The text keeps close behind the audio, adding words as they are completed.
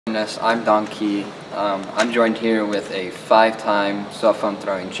I'm Donkey. I'm joined here with a 5-time cell phone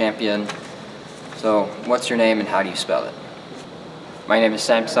throwing champion. So, what's your name and how do you spell it? My name is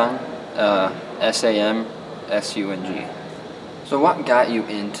Samsung, S-A-M-S-U-N-G. So, what got you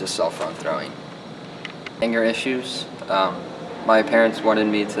into cell phone throwing? Anger issues. My parents wanted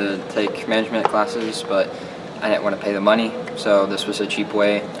me to take management classes, but I didn't want to pay the money, so this was a cheap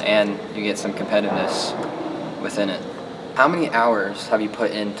way, and you get some competitiveness within it. How many hours have you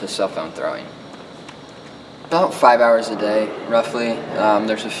put into cell phone throwing? About 5 hours a day, roughly.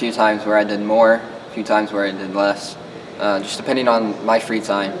 There's a few times where I did more, a few times where I did less, just depending on my free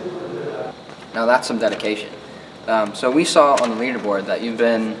time. Now that's some dedication. So we saw on the leaderboard that you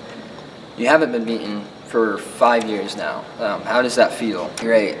haven't been beaten for 5 years now. How does that feel?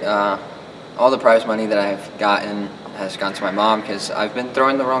 Great. All the prize money that I've gotten has gone to my mom because I've been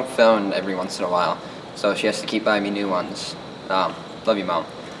throwing the wrong phone every once in a while, so she has to keep buying me new ones. Love you, Mom.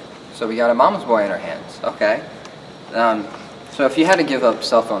 So we got a mama's boy in our hands. Okay. So if you had to give up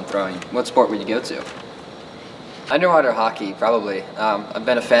cell phone throwing, what sport would you go to? Underwater hockey, probably. I've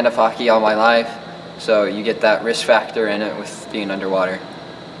been a fan of hockey all my life, so you get that risk factor in it with being underwater.